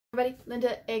Everybody,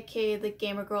 Linda aka the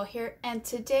Gamer Girl here, and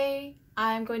today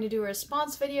I'm going to do a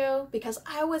response video because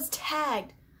I was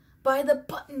tagged by the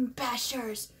button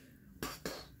bashers.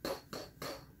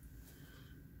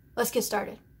 Let's get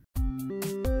started.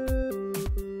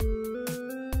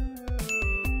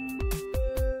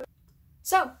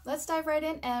 So let's dive right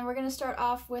in, and we're going to start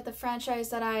off with a franchise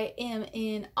that I am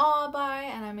in awe by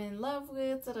and I'm in love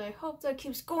with, that I hope that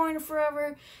keeps going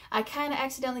forever. I kind of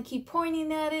accidentally keep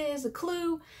pointing at it as a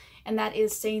clue, and that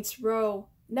is Saints Row.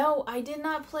 No, I did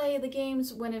not play the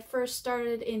games when it first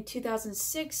started in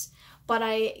 2006, but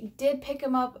I did pick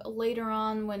them up later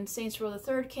on when Saints Row the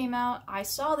 3rd came out. I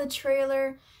saw the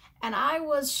trailer and I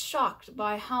was shocked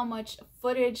by how much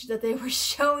footage that they were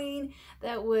showing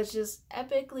that was just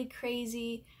epically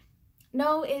crazy.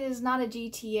 No, it is not a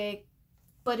GTA,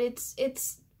 but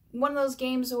it's one of those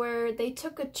games where they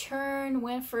took a turn,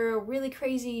 went for a really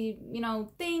crazy,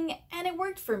 thing, and it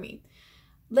worked for me.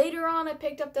 Later on, I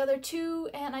picked up the other two,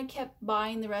 and I kept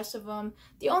buying the rest of them.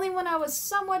 The only one I was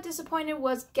somewhat disappointed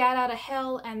was Get Out of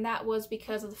Hell, and that was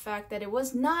because of the fact that it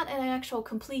was not an actual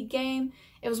complete game.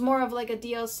 It was more of like a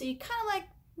DLC, kind of like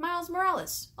Miles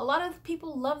Morales. A lot of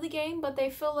people love the game, but they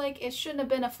feel like it shouldn't have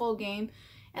been a full game,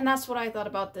 and that's what I thought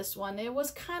about this one. It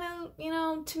was kind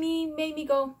of, to me, made me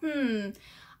go,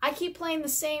 I keep playing the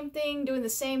same thing, doing the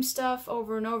same stuff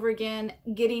over and over again,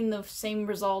 getting the same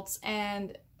results,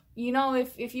 and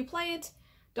if you play it,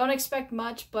 don't expect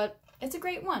much, but it's a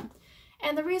great one.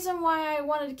 And the reason why I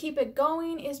wanted to keep it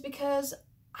going is because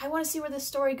I want to see where the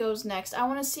story goes next. I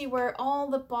want to see where all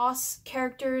the boss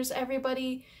characters,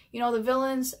 everybody, the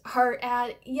villains are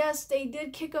at. Yes, they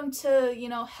did kick them to,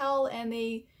 hell, and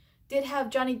they did have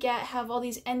Johnny Gat have all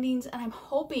these endings, and I'm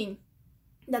hoping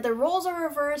that the roles are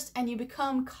reversed and you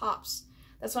become cops.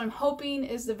 That's what I'm hoping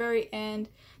is the very end,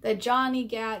 that Johnny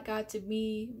Gat got to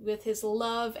be with his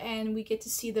love, and we get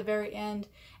to see the very end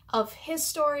of his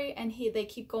story, and they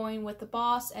keep going with the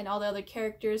boss and all the other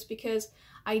characters, because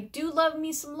I do love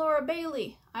me some Laura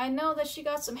Bailey. I know that she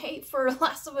got some hate for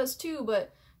Last of Us 2,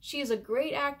 but she is a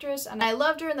great actress, and I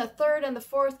loved her in the 3rd and the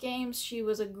 4th games. She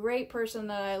was a great person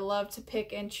that I love to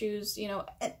pick and choose,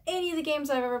 at any of the games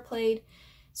I've ever played.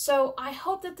 So I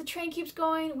hope that the train keeps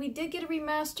going. We did get a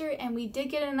remaster, and we did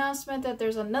get an announcement that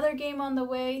there's another game on the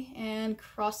way, and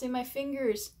crossing my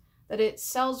fingers that it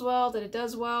sells well, that it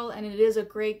does well, and it is a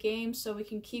great game, so we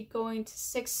can keep going to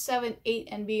 6, 7, 8,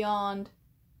 and beyond.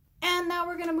 And now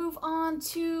we're going to move on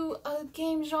to a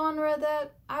game genre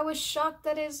that I was shocked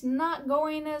that is not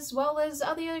going as well as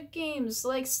other games,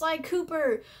 like Sly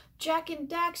Cooper, Jak and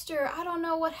Daxter. I don't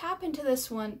know what happened to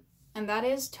this one, and that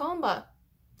is Tomba.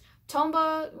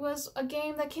 Tomba was a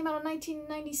game that came out in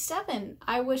 1997.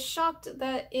 I was shocked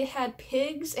that it had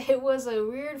pigs. It was a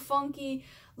weird, funky,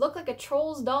 looked like a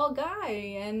Trolls doll guy,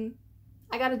 and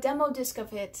I got a demo disc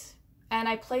of it, and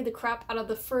I played the crap out of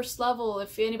the first level.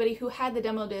 If anybody who had the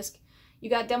demo disc, you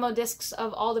got demo discs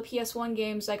of all the PS1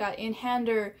 games. I got In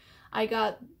Hander, I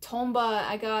got Tomba,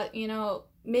 I got,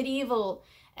 Medieval,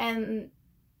 and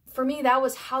for me, that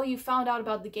was how you found out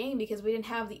about the game, because we didn't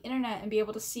have the internet and be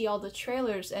able to see all the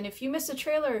trailers. And if you missed a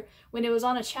trailer when it was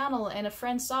on a channel and a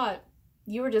friend saw it,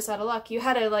 you were just out of luck. You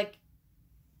had to,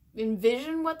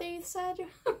 envision what they said,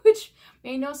 which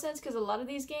made no sense, because a lot of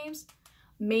these games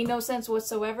made no sense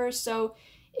whatsoever. So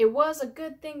it was a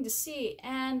good thing to see.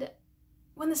 And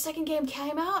when the second game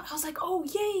came out, I was like, oh,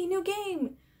 yay, new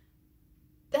game.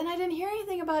 Then I didn't hear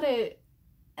anything about it.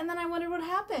 And then I wondered what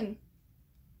happened.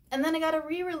 And then I got a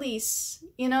re-release,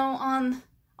 on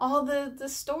all the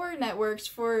store networks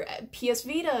for PS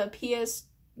Vita, PS,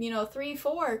 3,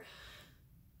 4.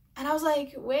 And I was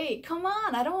like, wait, come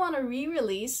on, I don't want a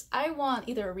re-release. I want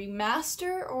either a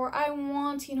remaster or I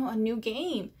want, a new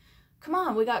game. Come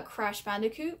on, we got Crash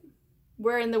Bandicoot.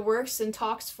 We're in the works and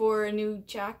talks for a new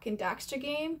Jak and Daxter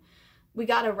game. We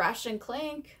got a Ratchet and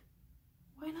Clank.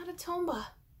 Why not a Tomba?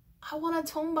 I want a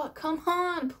Tomba. Come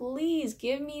on, please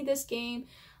give me this game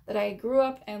that I grew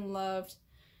up and loved.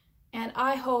 And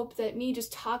I hope that me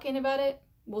just talking about it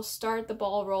will start the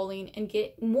ball rolling and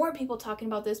get more people talking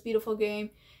about this beautiful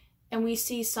game, and we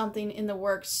see something in the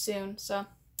works soon. So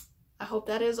I hope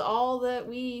that is all that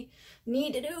we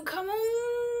need to do. Come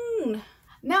on!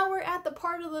 Now we're at the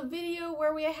part of the video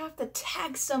where we have to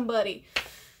tag somebody.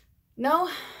 No,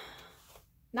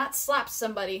 not slap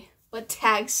somebody, but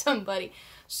tag somebody.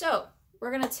 So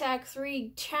we're going to tag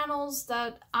 3 channels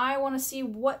that I want to see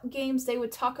what games they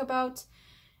would talk about.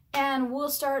 And we'll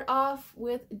start off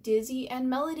with Dizzy and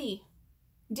Melody.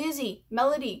 Dizzy,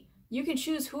 Melody, you can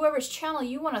choose whoever's channel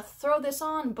you want to throw this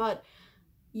on, but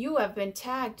you have been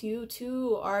tagged. You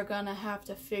too are going to have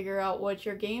to figure out what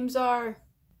your games are.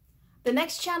 The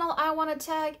next channel I want to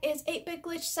tag is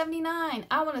 8BitGlitch79.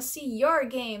 I want to see your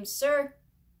games, sir.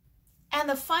 And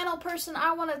the final person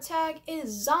I want to tag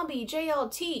is Zombie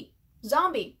JLT.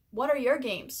 Zombie, what are your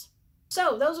games?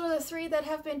 So those are the 3 that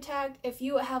have been tagged. If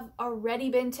you have already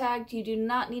been tagged, you do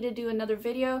not need to do another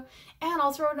video. And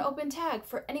I'll throw an open tag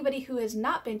for anybody who has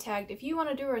not been tagged. If you want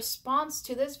to do a response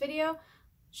to this video,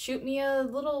 shoot me a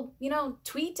little,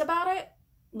 tweet about it.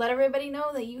 Let everybody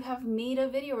know that you have made a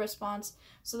video response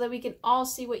so that we can all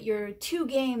see what your 2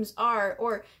 games are,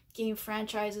 or game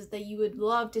franchises that you would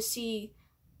love to see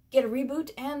get a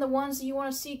reboot, and the ones that you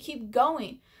want to see keep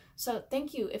going. So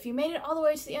thank you. If you made it all the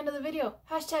way to the end of the video,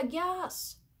 hashtag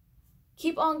yes.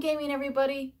 Keep on gaming,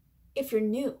 everybody. If you're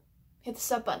new, hit the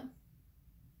sub button.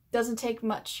 Doesn't take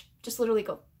much. Just literally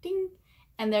go ding,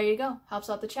 and there you go. Helps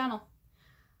out the channel.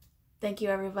 Thank you,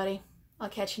 everybody. I'll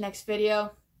catch you next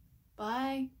video.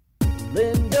 Bye.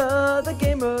 Linda the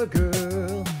gamer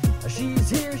girl, she's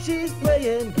here, she's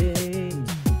playing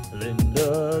games.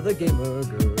 Linda the gamer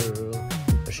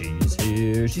girl, she's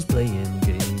here, she's playing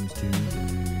games.